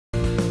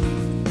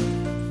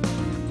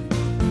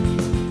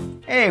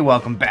Hey,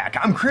 welcome back.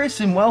 I'm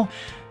Chris, and well,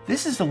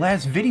 this is the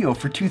last video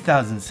for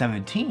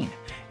 2017.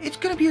 It's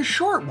gonna be a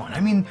short one.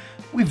 I mean,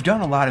 we've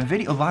done a lot of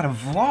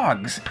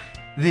vlogs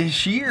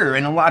this year,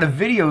 and a lot of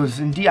videos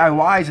and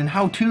DIYs and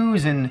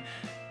how-tos and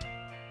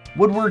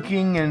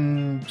woodworking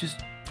and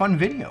just fun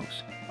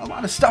videos. A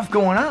lot of stuff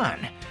going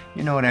on,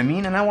 you know what I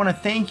mean? And I want to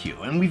thank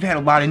you. And we've had a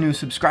lot of new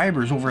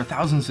subscribers, over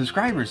 1,000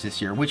 subscribers this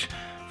year, which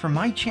for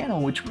my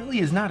channel, which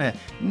really is not a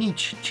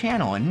niche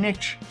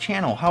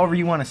channel, however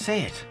you want to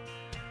say it.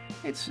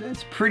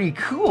 It's pretty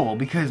cool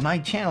because my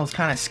channel is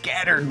kind of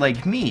scattered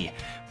like me.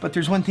 But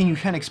there's one thing you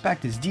can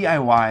expect is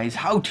DIYs,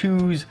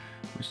 how-tos,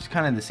 which is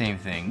kind of the same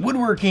thing.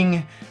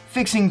 Woodworking,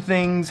 fixing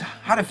things,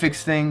 how to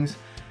fix things,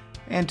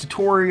 and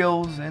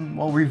tutorials, and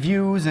well,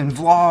 reviews and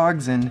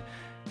vlogs and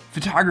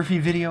photography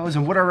videos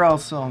and whatever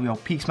else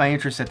piques my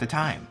interest at the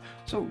time.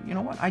 So you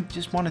know what? I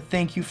just want to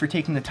thank you for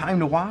taking the time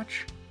to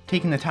watch,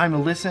 taking the time to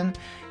listen,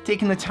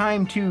 taking the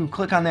time to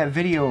click on that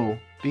video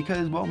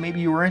because, well, maybe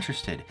you were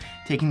interested,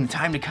 taking the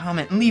time to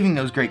comment and leaving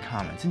those great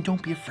comments. And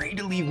don't be afraid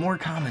to leave more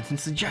comments and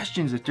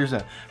suggestions if there's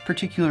a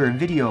particular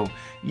video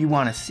you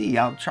want to see.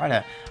 I'll try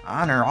to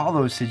honor all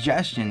those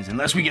suggestions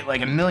unless we get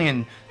like 1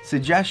 million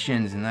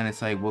suggestions, and then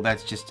it's like, well,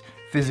 that's just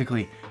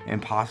physically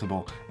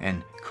impossible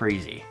and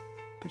crazy.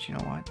 But you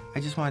know what? I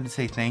just wanted to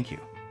say thank you.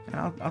 And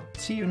I'll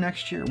see you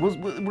next year. We're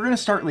going to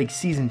start like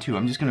season 2.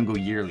 I'm just going to go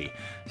yearly.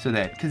 So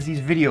that, because these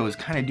videos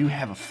kind of do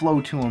have a flow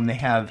to them. They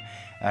have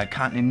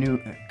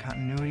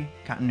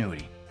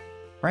continuity,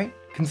 right?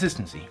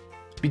 Consistency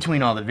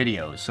between all the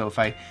videos. So if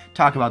I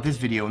talk about this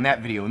video and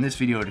that video and this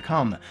video to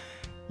come,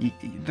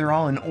 they're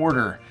all in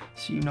order,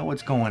 so you know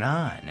what's going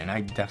on. And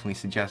I definitely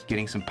suggest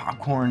getting some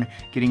popcorn,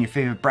 getting your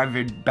favorite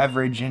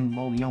beverage, and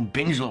well,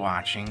 binge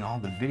watching all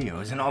the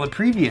videos and all the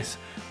previous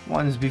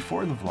ones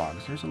before the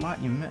vlogs. There's a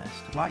lot you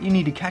missed, a lot you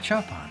need to catch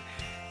up on.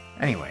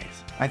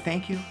 Anyways, I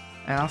thank you,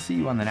 and I'll see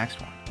you on the next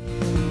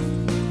one.